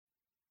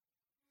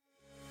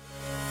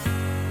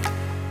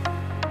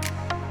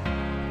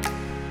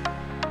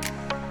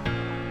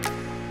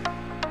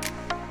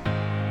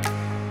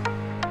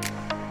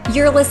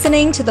You're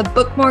listening to the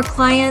Book More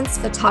Clients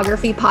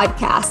Photography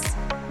Podcast.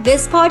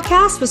 This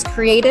podcast was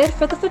created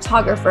for the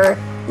photographer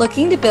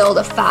looking to build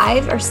a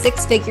 5 or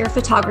 6 figure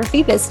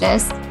photography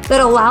business that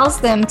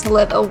allows them to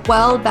live a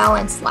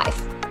well-balanced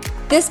life.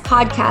 This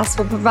podcast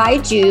will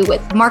provide you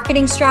with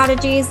marketing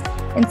strategies,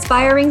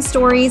 inspiring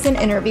stories and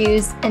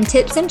interviews, and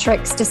tips and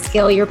tricks to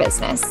scale your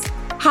business.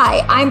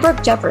 Hi, I'm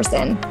Brooke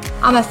Jefferson.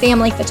 I'm a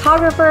family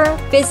photographer,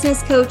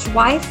 business coach,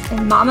 wife,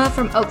 and mama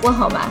from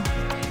Oklahoma.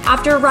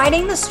 After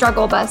riding the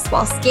struggle bus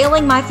while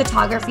scaling my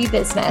photography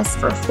business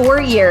for 4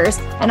 years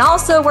and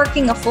also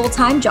working a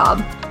full-time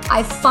job,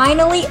 I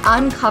finally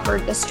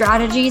uncovered the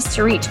strategies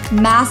to reach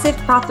massive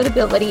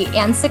profitability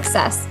and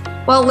success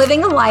while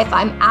living a life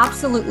I'm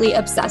absolutely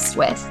obsessed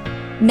with.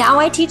 Now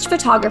I teach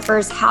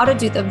photographers how to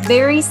do the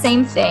very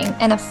same thing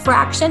in a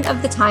fraction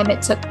of the time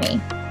it took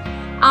me.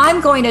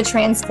 I'm going to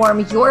transform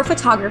your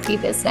photography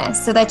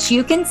business so that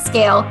you can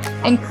scale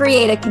and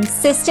create a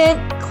consistent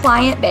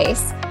client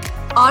base,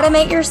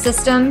 automate your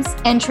systems,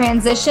 and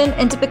transition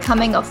into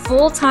becoming a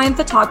full-time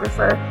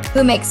photographer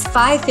who makes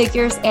 5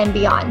 figures and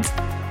beyond.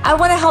 I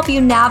want to help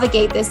you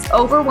navigate this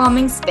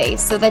overwhelming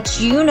space so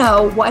that you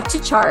know what to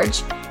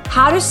charge,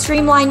 how to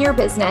streamline your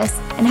business,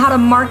 and how to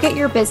market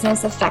your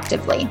business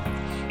effectively.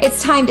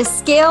 It's time to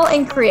scale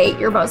and create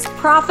your most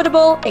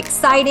profitable,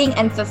 exciting,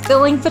 and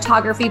fulfilling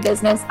photography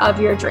business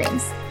of your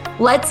dreams.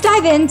 Let's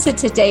dive into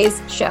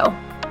today's show.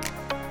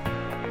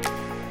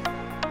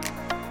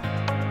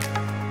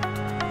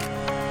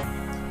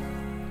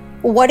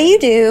 What do you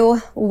do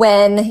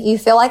when you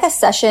feel like a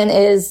session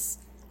is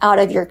out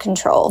of your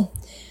control?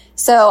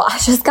 So I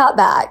just got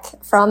back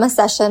from a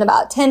session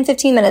about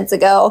 10-15 minutes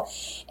ago,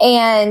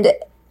 and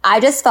I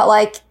just felt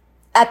like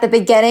at the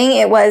beginning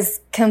it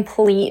was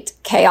complete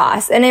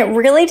chaos, and it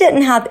really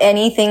didn't have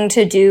anything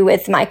to do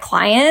with my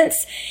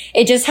clients.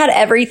 It just had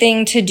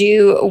everything to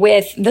do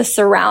with the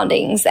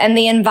surroundings and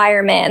the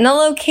environment and the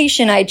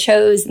location I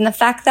chose and the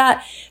fact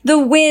that the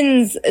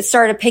winds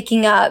started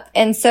picking up.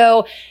 And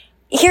so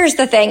here's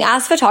the thing,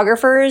 as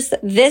photographers,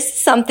 this is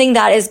something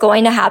that is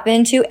going to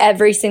happen to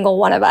every single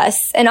one of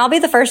us. And I'll be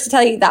the first to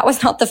tell you that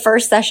was not the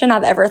first session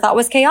I've ever thought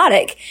was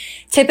chaotic.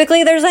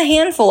 Typically, there's a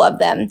handful of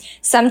them.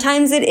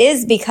 Sometimes it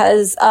is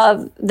because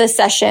of the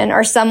session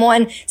or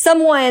someone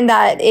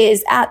that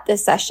is at the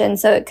session.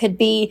 So it could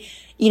be,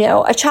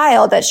 a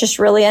child that's just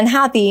really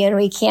unhappy and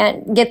we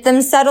can't get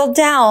them settled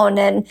down.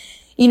 And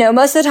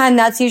most of the time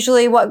that's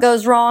usually what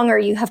goes wrong, or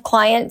you have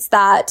clients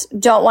that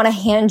don't want to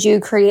hand you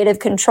creative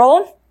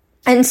control.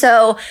 And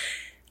so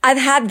I've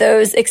had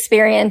those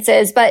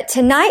experiences, but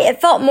tonight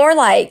it felt more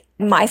like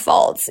my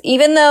fault,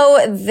 even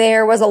though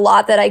there was a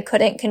lot that I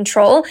couldn't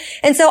control.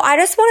 And so I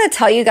just want to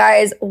tell you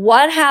guys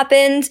what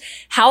happened,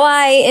 how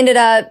I ended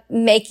up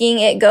making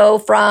it go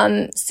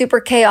from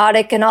super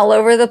chaotic and all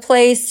over the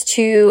place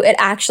to it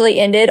actually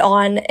ended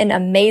on an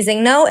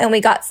amazing note and we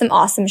got some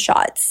awesome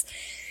shots.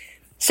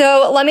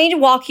 So let me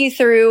walk you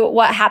through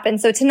what happened.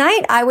 So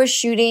tonight I was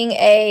shooting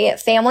a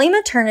family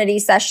maternity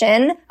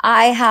session.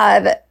 I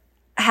have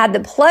had the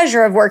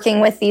pleasure of working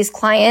with these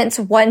clients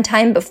one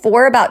time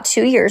before, about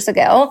 2 years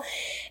ago.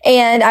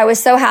 And I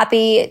was so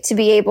happy to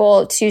be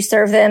able to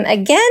serve them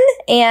again.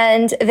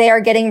 And they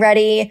are getting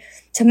ready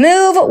to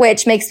move,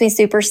 which makes me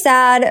super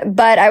sad.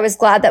 But I was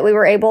glad that we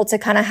were able to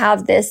kind of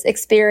have this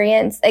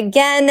experience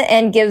again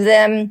and give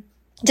them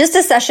just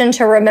a session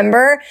to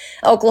remember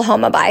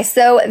Oklahoma by.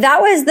 So that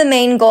was the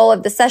main goal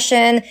of the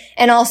session,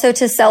 and also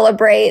to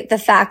celebrate the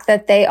fact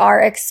that they are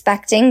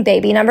expecting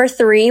baby number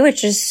 3,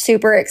 which is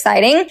super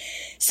exciting.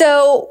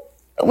 So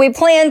we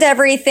planned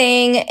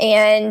everything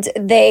and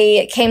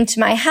they came to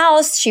my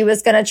house. She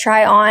was going to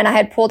try on. I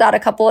had pulled out a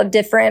couple of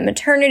different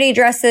maternity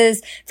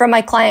dresses from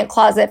my client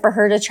closet for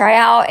her to try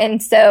out.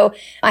 And so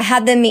I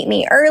had them meet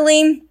me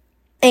early.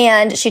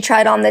 And she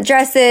tried on the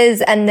dresses,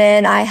 and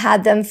then I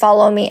had them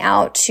follow me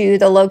out to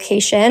the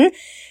location.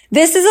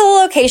 This is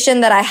a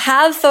location that I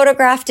have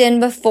photographed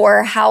in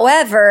before.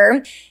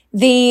 However,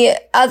 the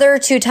other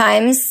 2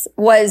 times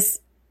was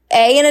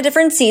in a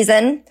different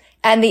season,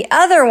 and the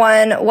other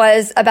one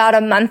was about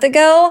a month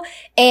ago,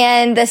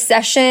 and the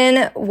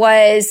session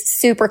was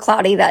super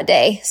cloudy that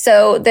day.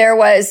 So there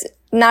was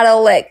not a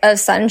lick of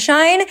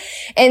sunshine.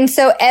 And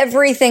so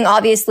everything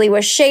obviously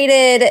was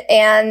shaded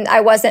and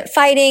I wasn't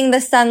fighting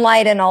the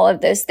sunlight and all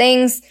of those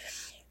things.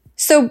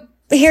 So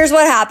here's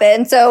what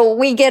happened. So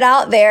we get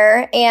out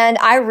there and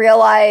I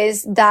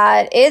realize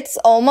that it's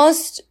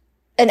almost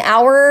an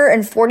hour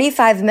and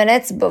 45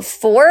 minutes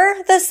before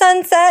the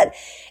sunset,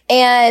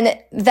 and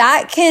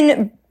that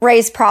can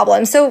raise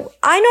problems. So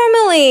I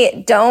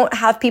normally don't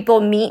have people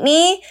meet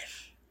me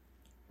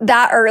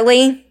that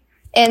early.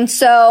 And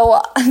so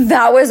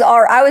I was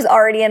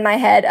already in my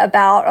head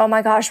about, oh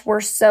my gosh,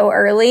 we're so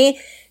early.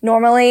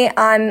 Normally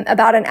I'm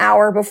about an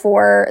hour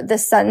before the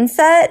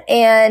sunset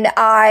and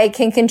I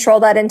can control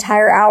that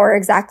entire hour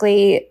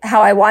exactly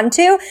how I want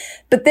to.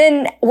 But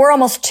then we're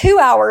almost 2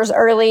 hours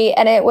early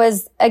and it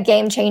was a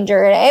game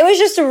changer. And it was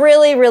just a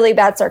really, really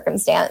bad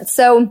circumstance.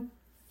 So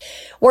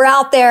We're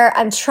out there.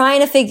 I'm trying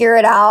to figure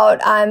it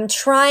out. I'm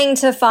trying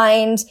to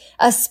find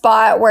a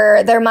spot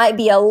where there might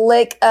be a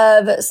lick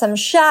of some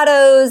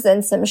shadows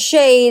and some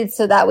shade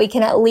so that we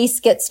can at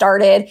least get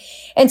started.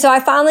 And so I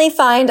finally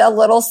find a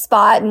little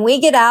spot and we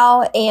get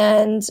out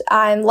and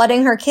I'm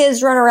letting her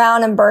kids run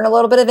around and burn a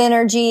little bit of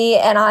energy.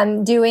 And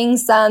I'm doing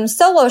some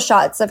solo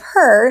shots of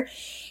her.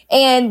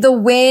 And the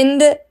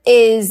wind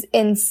is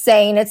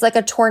insane. It's like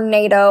a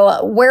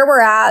tornado. Where we're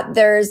at,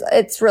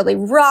 it's really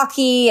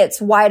rocky.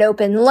 It's wide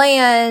open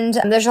land.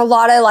 There's a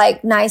lot of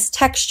like nice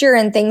texture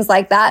and things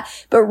like that.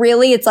 But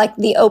really, it's like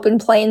the open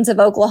plains of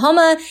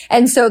Oklahoma.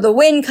 And so the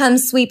wind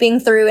comes sweeping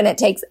through and it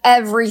takes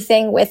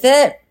everything with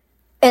it.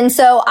 And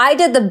so I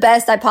did the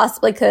best I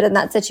possibly could in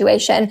that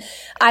situation.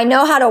 I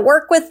know how to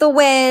work with the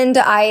wind.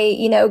 I,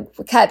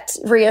 kept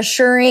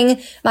reassuring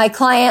my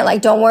client,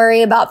 like, don't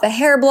worry about the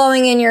hair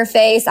blowing in your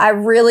face. I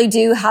really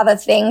do have a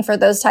thing for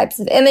those types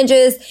of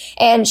images.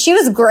 And she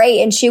was great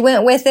and she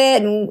went with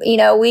it. And,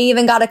 we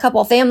even got a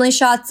couple family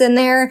shots in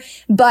there,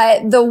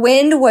 but the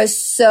wind was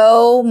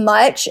so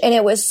much and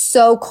it was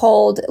so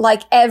cold.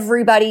 Like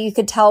everybody you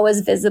could tell was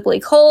visibly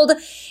cold.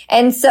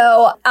 And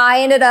so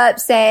I ended up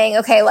saying,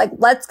 okay, like,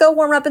 let's go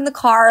warm up in the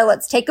car.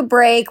 Let's take a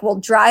break. We'll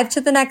drive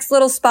to the next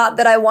little spot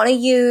that I want to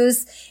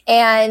use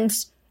and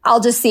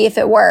I'll just see if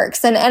it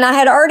works. And I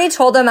had already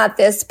told them at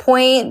this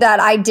point that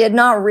I did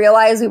not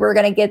realize we were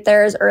going to get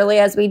there as early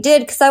as we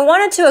did because I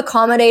wanted to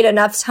accommodate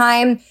enough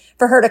time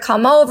for her to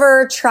come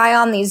over, try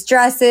on these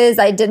dresses.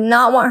 I did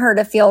not want her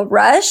to feel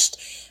rushed.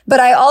 But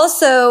I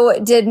also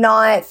did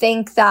not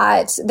think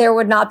that there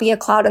would not be a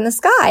cloud in the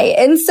sky.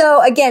 And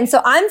so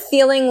I'm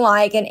feeling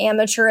like an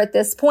amateur at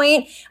this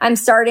point. I'm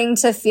starting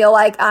to feel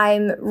like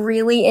I'm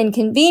really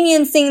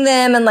inconveniencing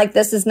them and like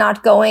this is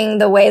not going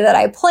the way that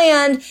I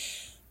planned.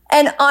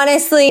 And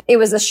honestly, it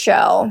was a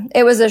show.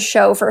 It was a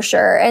show for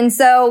sure. And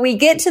so we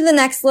get to the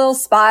next little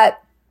spot.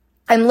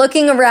 I'm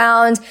looking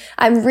around.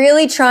 I'm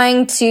really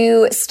trying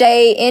to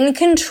stay in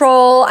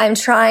control. I'm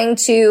trying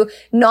to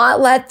not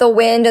let the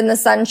wind and the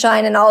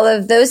sunshine and all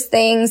of those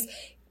things,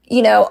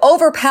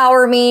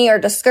 overpower me or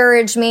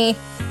discourage me.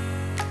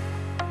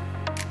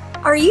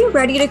 Are you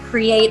ready to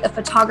create a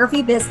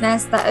photography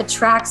business that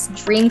attracts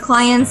dream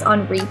clients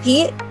on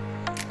repeat?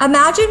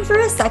 Imagine for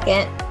a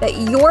second that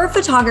your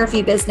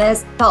photography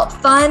business felt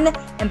fun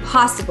and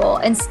possible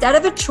instead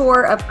of a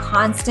chore of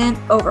constant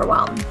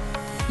overwhelm.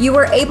 You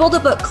were able to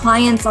book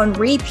clients on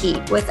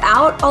repeat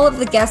without all of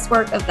the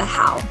guesswork of the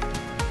how.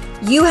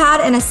 You had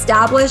an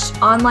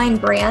established online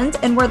brand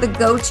and were the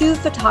go-to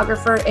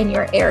photographer in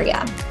your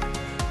area.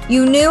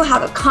 You knew how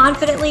to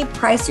confidently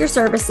price your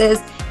services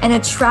and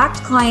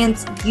attract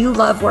clients you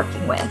love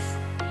working with.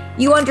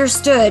 You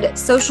understood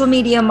social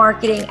media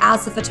marketing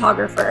as a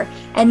photographer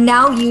and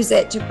now use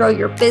it to grow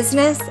your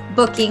business,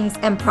 bookings,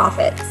 and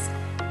profits.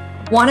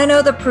 Want to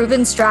know the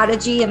proven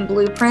strategy and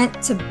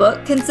blueprint to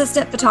book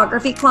consistent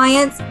photography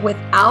clients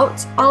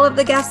without all of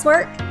the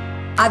guesswork?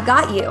 I've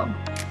got you.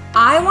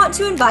 I want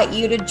to invite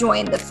you to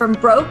join the From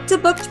Broke to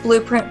Booked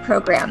Blueprint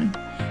program.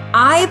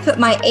 I put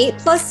my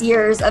 8+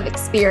 years of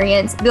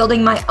experience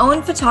building my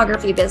own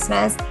photography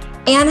business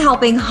and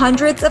helping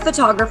hundreds of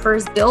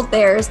photographers build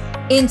theirs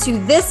into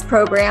this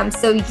program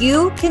so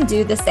you can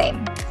do the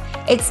same.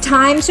 It's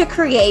time to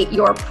create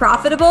your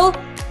profitable,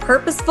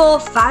 purposeful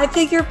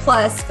 5-figure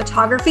plus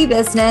photography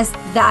business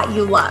that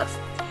you love.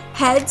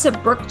 Head to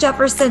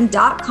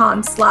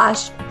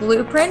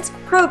brookejefferson.com/blueprint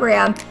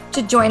program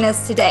to join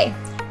us today.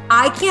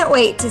 I can't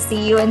wait to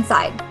see you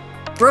inside.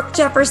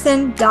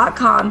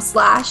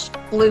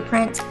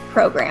 brookejefferson.com/blueprint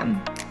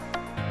program.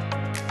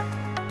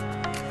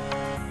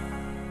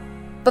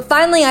 But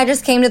finally, I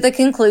just came to the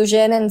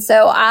conclusion. And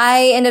so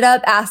I ended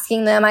up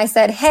asking them, I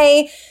said,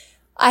 hey,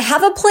 I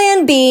have a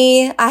plan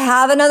B. I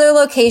have another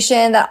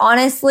location that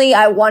honestly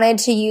I wanted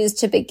to use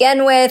to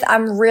begin with.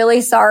 I'm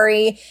really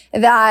sorry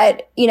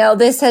that,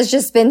 this has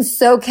just been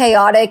so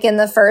chaotic in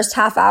the first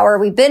half hour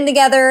we've been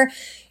together.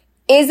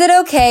 Is it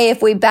okay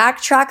if we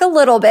backtrack a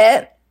little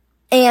bit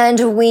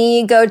and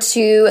we go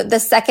to the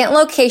second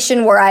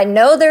location where I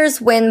know there's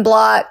wind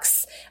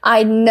blocks?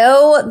 I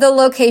know the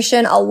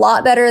location a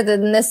lot better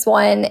than this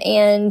one.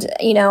 And,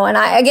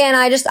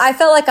 I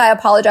felt like I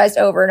apologized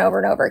over and over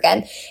and over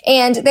again.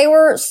 And they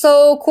were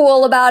so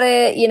cool about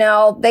it.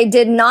 They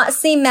did not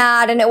seem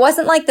mad. And it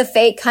wasn't like the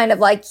fake kind of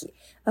like,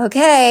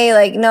 okay,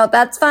 like, no,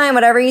 that's fine.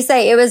 Whatever you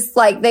say. It was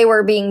like they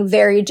were being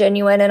very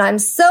genuine. And I'm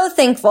so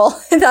thankful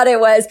that it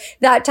was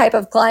that type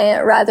of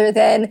client rather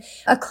than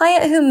a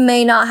client who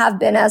may not have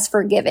been as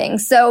forgiving.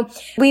 So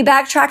we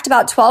backtracked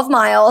about 12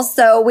 miles.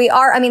 So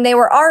they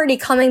were already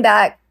coming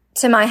back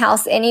to my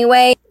house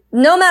anyway.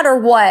 No matter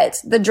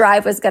what, the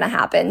drive was going to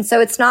happen.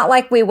 So it's not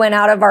like we went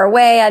out of our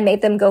way. I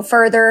made them go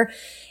further.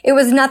 It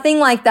was nothing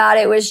like that.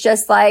 It was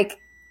just like,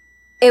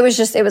 it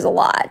was a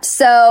lot.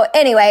 So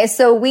anyway,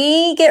 so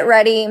we get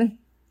ready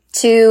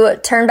to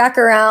turn back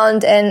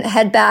around and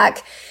head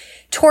back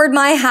toward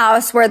my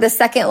house where the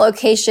second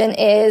location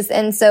is.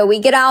 And so we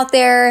get out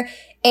there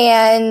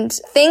And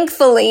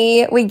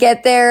thankfully, we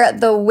get there.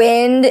 The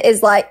wind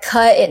is like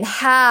cut in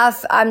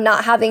half. I'm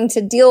not having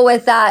to deal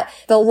with that.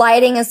 The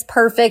lighting is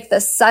perfect.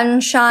 The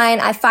sunshine.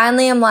 I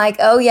finally am like,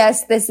 oh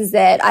yes, this is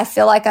it. I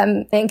feel like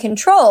I'm in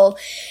control.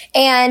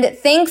 And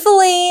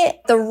thankfully,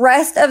 the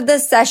rest of the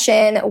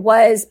session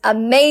was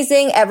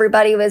amazing.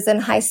 Everybody was in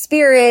high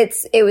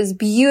spirits. It was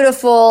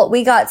beautiful.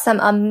 We got some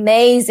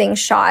amazing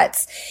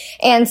shots.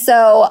 And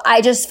so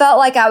I just felt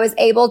like I was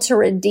able to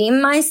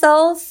redeem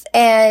myself,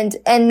 and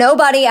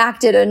nobody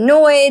acted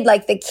annoyed.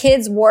 Like, the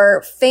kids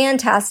were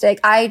fantastic.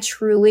 I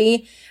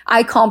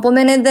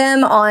complimented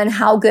them on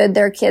how good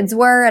their kids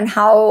were and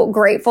how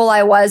grateful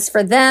I was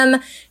for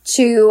them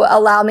to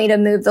allow me to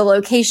move the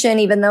location,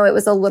 even though it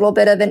was a little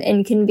bit of an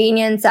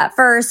inconvenience at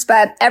first,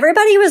 but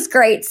everybody was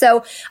great.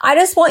 So I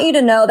just want you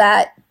to know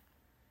that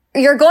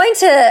you're going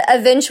to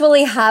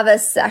eventually have a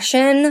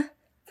session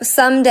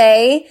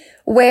someday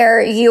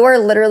where you are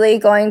literally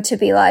going to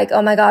be like,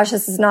 oh my gosh,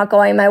 this is not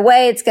going my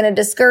way. It's going to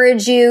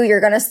discourage you.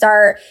 You're going to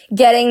start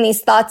getting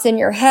these thoughts in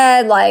your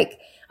head like,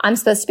 I'm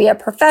supposed to be a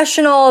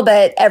professional,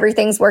 but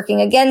everything's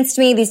working against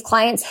me. These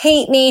clients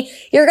hate me.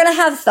 You're going to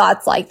have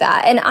thoughts like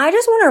that. And I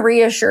just want to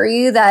reassure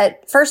you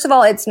that, first of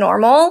all, it's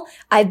normal.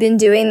 I've been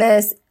doing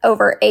this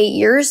over 8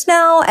 years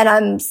now, and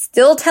I'm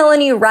still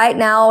telling you right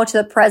now to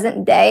the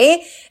present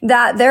day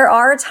that there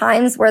are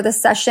times where the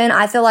session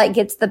I feel like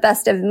gets the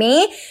best of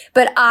me,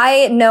 but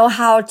I know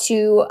how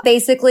to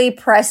basically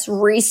press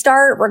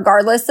restart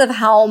regardless of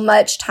how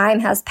much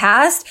time has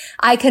passed.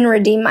 I can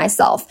redeem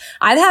myself.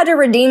 I've had to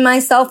redeem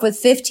myself with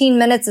 15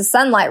 minutes of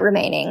sunlight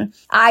remaining.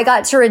 I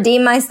got to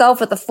redeem myself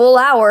with a full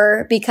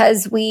hour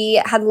because we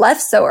had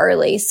left so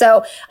early.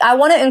 So I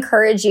want to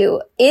encourage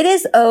you. It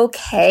is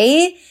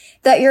okay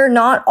that you're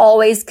not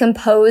always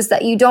composed,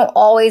 that you don't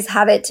always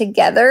have it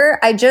together.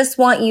 I just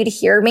want you to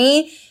hear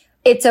me.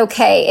 It's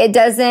okay. It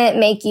doesn't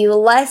make you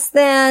less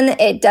than.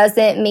 It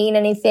doesn't mean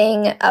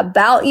anything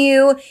about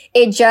you.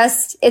 It's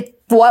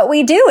what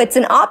we do. It's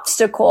an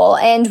obstacle,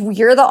 and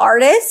you're the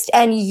artist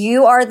and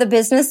you are the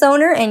business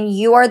owner and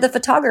you are the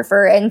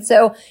photographer. And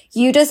so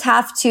you just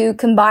have to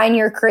combine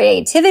your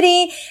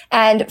creativity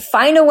and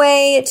find a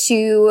way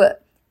to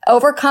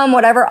overcome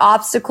whatever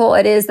obstacle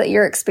it is that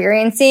you're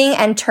experiencing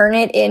and turn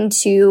it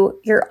into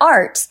your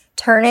art.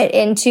 Turn it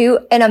into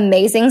an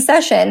amazing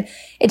session.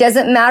 It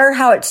doesn't matter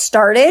how it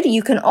started.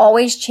 You can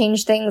always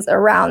change things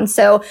around.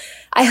 So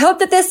I hope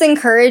that this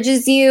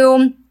encourages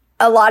you.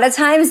 A lot of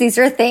times these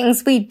are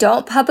things we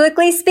don't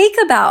publicly speak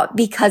about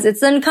because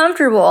it's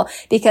uncomfortable,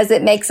 because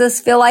it makes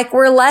us feel like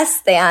we're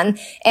less than.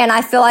 And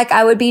I feel like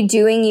I would be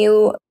doing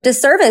you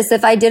disservice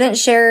if I didn't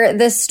share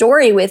this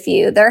story with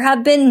you. There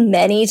have been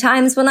many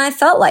times when I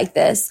felt like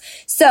this.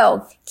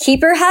 So keep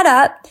your head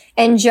up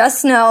and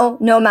just know,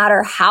 no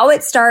matter how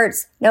it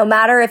starts, no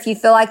matter if you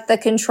feel like the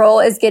control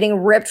is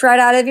getting ripped right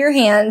out of your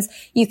hands,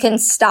 you can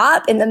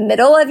stop in the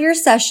middle of your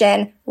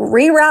session,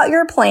 reroute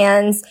your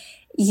plans.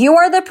 You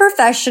are the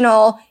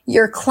professional.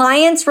 Your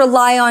clients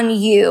rely on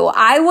you.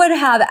 I would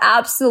have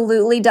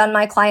absolutely done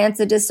my clients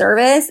a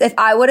disservice if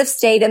I would have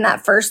stayed in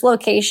that first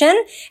location,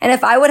 and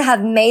if I would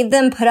have made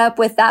them put up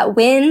with that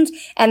wind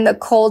and the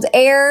cold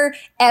air.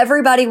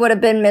 Everybody would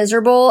have been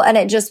miserable, and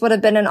it just would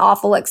have been an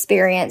awful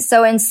experience.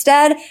 So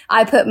instead,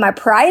 I put my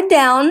pride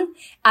down.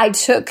 I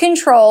took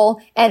control,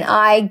 and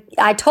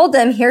I told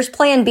them, here's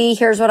plan B.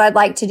 Here's what I'd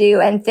like to do.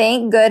 And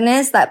thank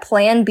goodness that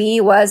plan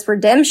B was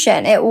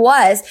redemption. It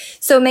was.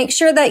 So make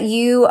sure that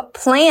you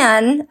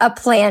plan a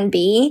plan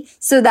B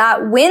so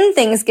that when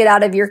things get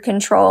out of your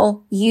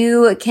control,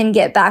 you can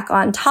get back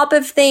on top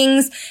of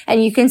things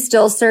and you can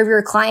still serve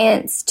your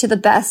clients to the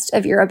best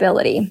of your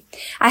ability.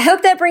 I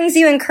hope that brings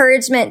you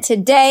encouragement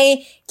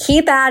today.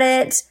 Keep at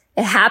it.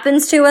 It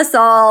happens to us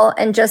all,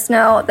 and just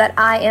know that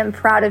I am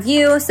proud of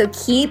you, so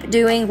keep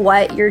doing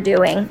what you're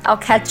doing. I'll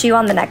catch you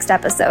on the next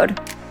episode.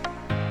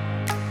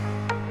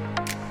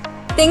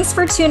 Thanks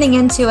for tuning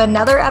in to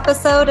another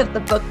episode of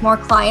the Book More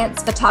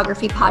Clients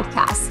Photography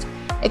Podcast.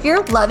 If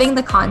you're loving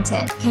the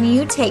content, can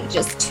you take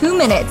just 2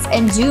 minutes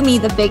and do me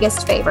the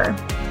biggest favor?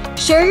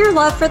 Share your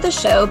love for the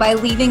show by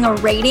leaving a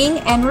rating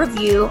and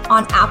review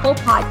on Apple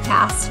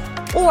Podcasts,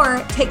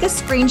 or take a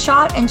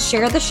screenshot and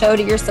share the show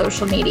to your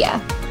social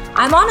media.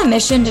 I'm on a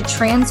mission to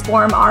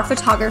transform our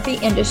photography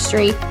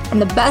industry,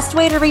 and the best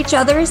way to reach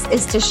others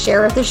is to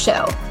share the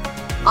show.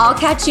 I'll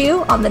catch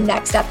you on the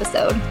next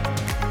episode.